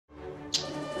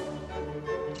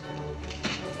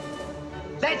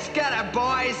Let's get it,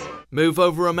 boys! Move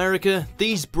over, America.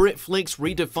 These Brit flicks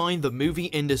redefine the movie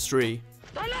industry.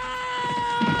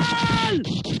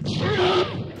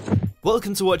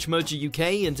 Welcome to Watch Mojo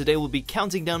UK, and today we'll be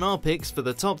counting down our picks for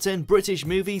the top 10 British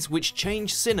movies which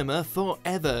changed cinema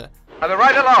forever. And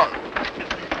right along.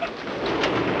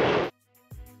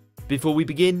 Before we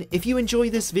begin, if you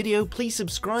enjoy this video, please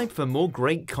subscribe for more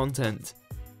great content.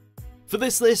 For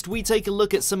this list, we take a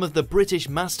look at some of the British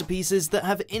masterpieces that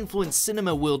have influenced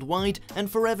cinema worldwide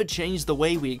and forever changed the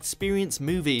way we experience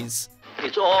movies.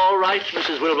 It's all right,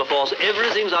 Mrs. Wilberforce.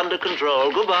 Everything's under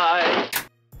control. Goodbye.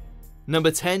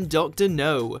 Number 10, Dr.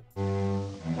 No.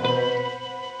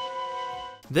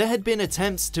 There had been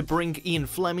attempts to bring Ian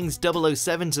Fleming's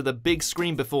 007 to the big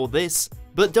screen before this,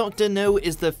 but Dr. No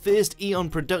is the first Eon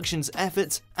Productions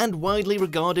effort and widely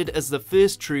regarded as the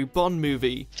first true Bond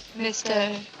movie.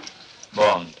 Mr.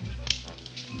 Bond.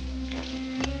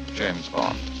 James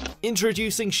Bond.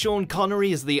 Introducing Sean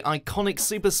Connery as the iconic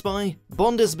super spy,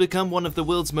 Bond has become one of the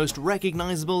world's most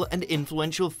recognizable and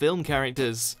influential film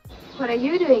characters. What are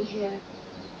you doing here?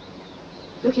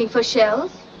 Looking for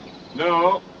shells?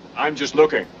 No, I'm just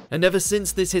looking. And ever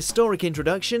since this historic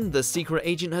introduction, the secret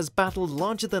agent has battled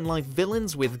larger-than-life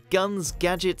villains with guns,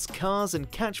 gadgets, cars, and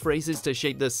catchphrases to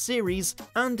shape the series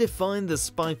and define the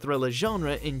spy thriller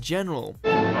genre in general.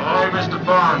 Ahoy, Mr.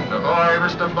 Bond! Ahoy,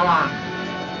 Mr. Bond!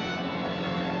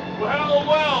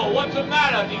 Well, what's the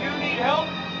matter? Do you need help?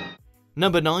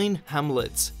 Number 9,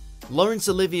 Hamlet. Laurence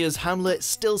Olivier's Hamlet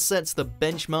still sets the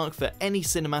benchmark for any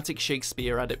cinematic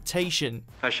Shakespeare adaptation.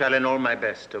 I shall in all my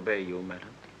best obey you, madam.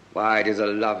 Why, it is a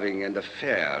loving and a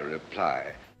fair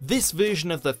reply. This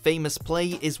version of the famous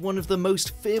play is one of the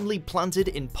most firmly planted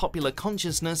in popular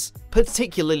consciousness,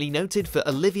 particularly noted for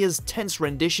Olivier's tense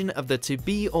rendition of the to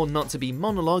be or not to be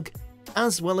monologue,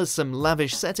 as well as some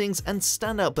lavish settings and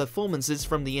standout performances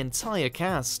from the entire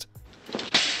cast.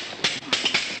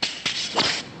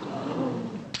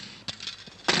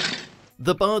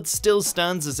 The Bard still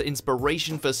stands as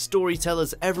inspiration for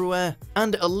storytellers everywhere,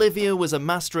 and Olivier was a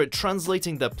master at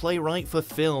translating the playwright for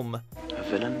film. A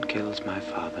villain kills my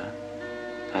father,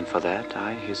 and for that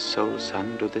I, his sole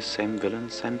son, do this same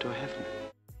villain send to heaven.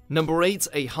 Number 8,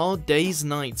 A Hard Day's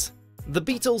Night. The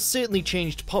Beatles certainly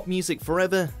changed pop music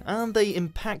forever, and they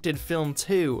impacted film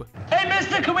too. Hey,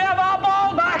 mister, can we have our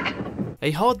ball back? A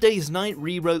Hard Day's Night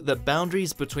rewrote the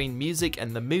boundaries between music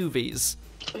and the movies.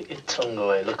 Put your tongue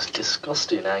away, it looks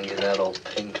disgusting hanging out all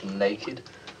pink and naked.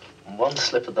 And one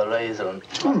slip of the razor and...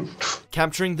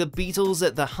 Capturing the Beatles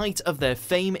at the height of their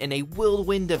fame in a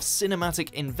whirlwind of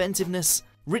cinematic inventiveness,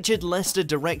 Richard Lester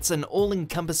directs an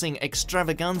all-encompassing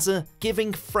extravaganza,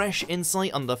 giving fresh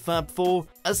insight on the Fab Four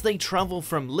as they travel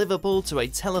from Liverpool to a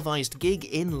televised gig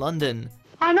in London.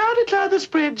 I now declare this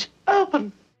bridge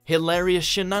open. Hilarious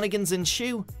shenanigans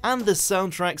ensue, and the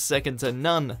soundtrack's second to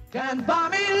none. Can't buy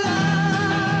me love.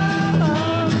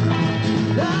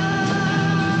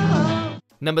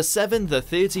 Number 7, The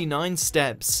 39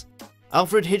 Steps.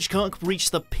 Alfred Hitchcock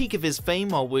reached the peak of his fame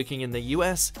while working in the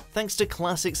US, thanks to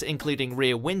classics including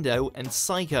Rear Window and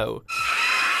Psycho.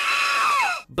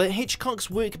 But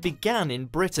Hitchcock's work began in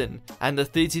Britain, and The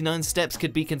 39 Steps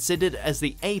could be considered as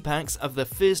the apex of the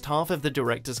first half of the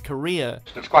director's career.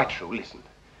 It's quite true, listen.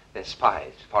 They're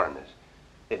spies, foreigners.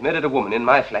 They've murdered a woman in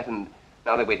my flat and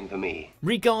now they're waiting for me.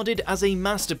 Regarded as a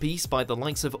masterpiece by the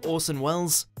likes of Orson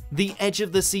Welles, the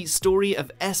edge-of-the-seat story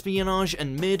of espionage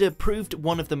and murder proved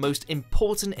one of the most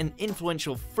important and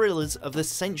influential thrillers of the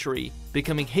century,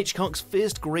 becoming Hitchcock's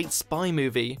first great spy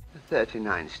movie. The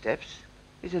 39 Steps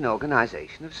is an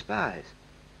organization of spies,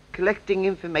 collecting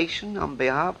information on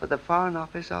behalf of the Foreign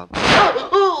Office of...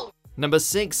 Number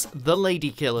 6, The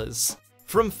Ladykillers.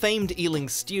 From famed Ealing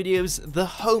Studios, the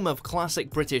home of classic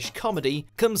British comedy,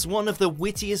 comes one of the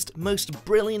wittiest, most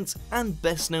brilliant, and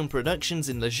best-known productions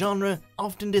in the genre,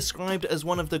 often described as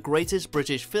one of the greatest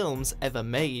British films ever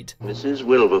made. Mrs.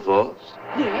 Wilberforce?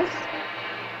 Yes?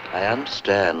 I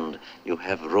understand you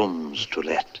have rooms to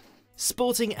let.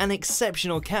 Sporting an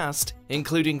exceptional cast,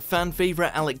 including fan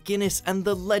favourite Alec Guinness and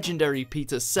the legendary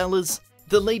Peter Sellers,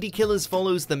 The Ladykillers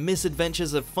follows the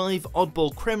misadventures of 5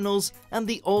 oddball criminals and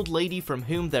the old lady from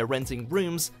whom they're renting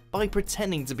rooms by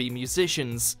pretending to be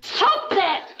musicians. Stop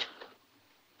that!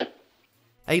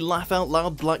 A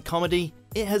laugh-out-loud black comedy,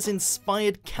 it has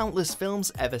inspired countless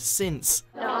films ever since.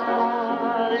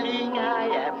 Darling, I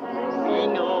am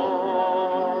missing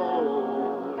all.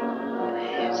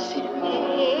 This is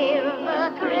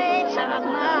the great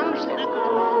amongst the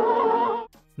gold.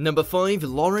 Number 5,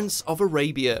 Lawrence of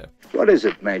Arabia. What is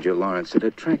it, Major Lawrence, that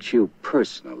attracts you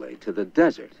personally to the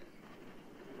desert?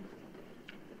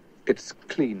 It's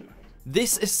clean.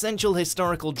 This essential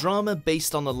historical drama,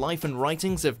 based on the life and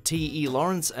writings of T.E.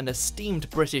 Lawrence, an esteemed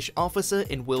British officer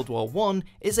in World War I,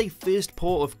 is a first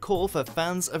port of call for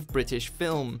fans of British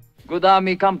film. Good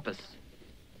army compass.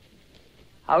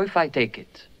 How if I take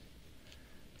it?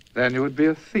 Then you would be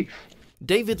a thief.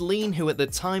 David Lean, who at the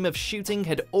time of shooting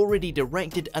had already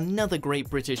directed another great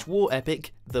British war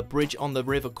epic, The Bridge on the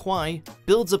River Kwai,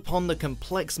 builds upon the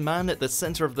complex man at the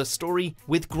centre of the story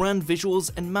with grand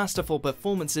visuals and masterful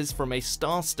performances from a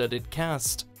star-studded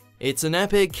cast. It's an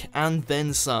epic and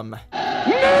then some.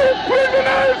 No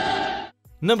prisoners!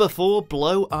 Number 4,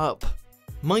 Blow Up.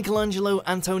 Michelangelo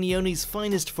Antonioni's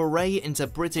finest foray into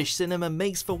British cinema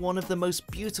makes for one of the most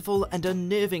beautiful and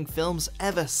unnerving films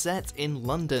ever set in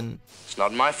London. It's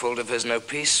not my fault if there's no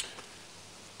peace.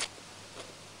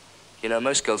 You know,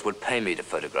 most girls would pay me to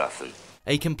photograph them.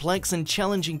 A complex and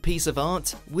challenging piece of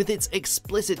art, with its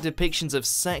explicit depictions of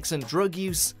sex and drug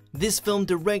use, this film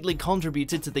directly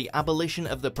contributed to the abolition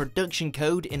of the production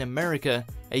code in America,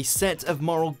 a set of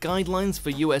moral guidelines for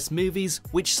US movies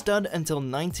which stood until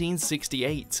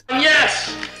 1968.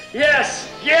 Yes! Yes!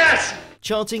 Yes!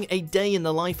 Charting a day in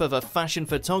the life of a fashion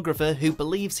photographer who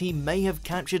believes he may have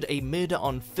captured a murder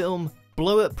on film,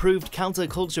 BlowUp proved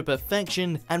counterculture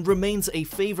perfection and remains a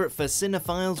favourite for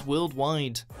cinephiles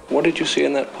worldwide. What did you see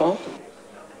in that part?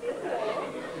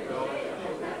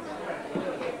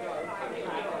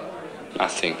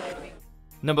 Nothing.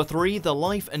 Number 3, The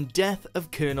Life and Death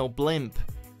of Colonel Blimp.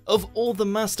 Of all the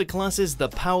masterclasses the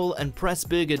Powell and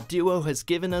Pressburger duo has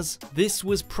given us, this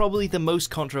was probably the most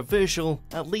controversial,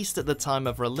 at least at the time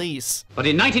of release. But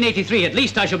in 1983, at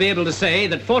least I shall be able to say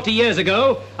that 40 years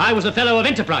ago, I was a Fellow of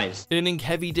Enterprise. Earning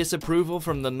heavy disapproval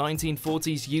from the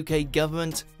 1940s UK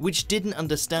government, which didn't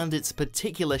understand its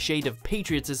particular shade of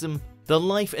patriotism, The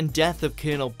Life and Death of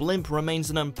Colonel Blimp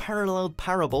remains an unparalleled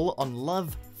parable on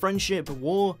love, friendship,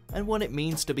 war, and what it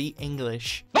means to be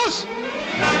English.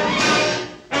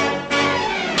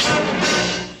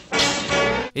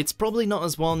 It's probably not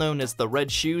as well known as The Red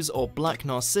Shoes or Black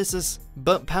Narcissus,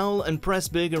 but Powell and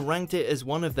Pressburger ranked it as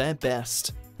one of their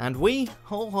best. And we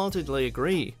wholeheartedly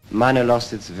agree. Money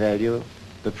lost its value,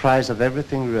 the price of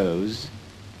everything rose,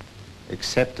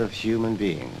 except of human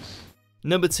beings.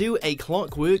 Number 2, A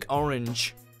Clockwork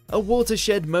Orange. A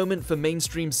watershed moment for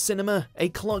mainstream cinema, A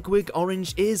Clockwork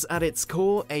Orange is at its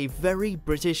core a very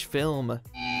British film.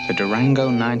 The Durango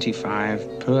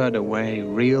 95 poured away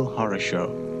real horror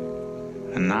show.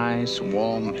 A nice,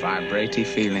 warm, vibrating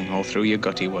feeling all through your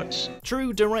gutty woods.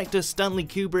 True, director Stanley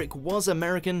Kubrick was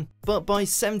American, but by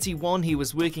 '71 he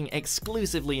was working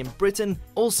exclusively in Britain,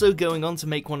 also going on to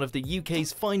make one of the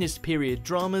UK's finest period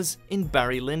dramas in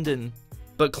Barry Lyndon.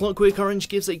 But Clockwork Orange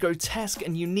gives a grotesque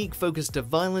and unique focus to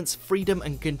violence, freedom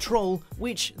and control,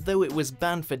 which, though it was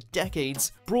banned for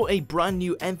decades, brought a brand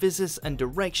new emphasis and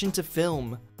direction to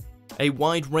film. A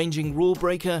wide-ranging rule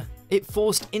breaker, it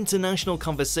forced international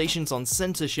conversations on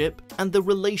censorship and the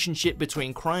relationship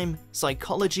between crime,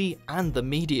 psychology and the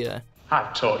media.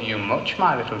 I've taught you much,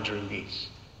 my little droogies.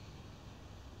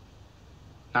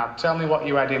 Now tell me what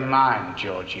you had in mind,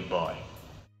 Georgie boy.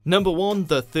 Number 1,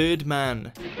 The Third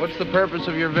Man. What's the purpose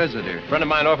of your visitor? A friend of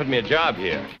mine offered me a job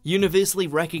here. Universally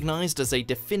recognised as a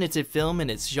definitive film in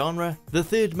its genre, The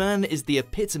Third Man is the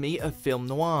epitome of film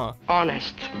noir.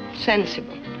 Honest,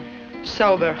 sensible,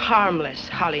 sober, harmless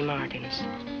Holly Martins.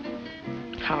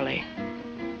 Holly.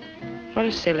 What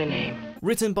a silly name.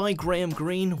 Written by Graham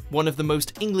Greene, one of the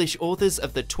most English authors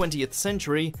of the 20th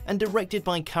century, and directed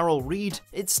by Carol Reed,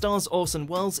 it stars Orson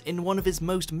Welles in one of his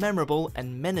most memorable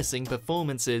and menacing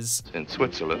performances. In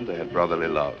Switzerland, they had brotherly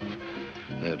love.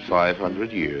 They had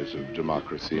 500 years of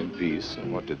democracy and peace,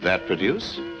 and what did that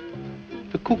produce?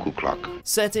 The cuckoo clock.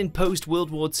 Set in post-World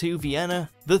War II Vienna,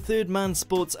 The Third Man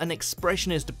sports an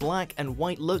expressionist black and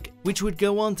white look which would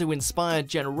go on to inspire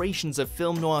generations of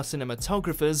film noir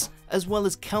cinematographers, as well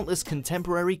as countless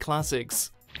contemporary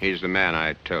classics. He's the man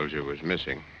I told you was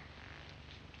missing.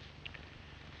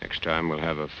 Next time we'll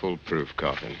have a foolproof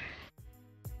coffin.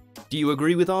 Do you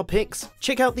agree with our picks?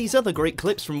 Check out these other great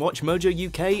clips from WatchMojo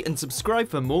UK and subscribe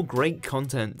for more great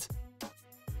content.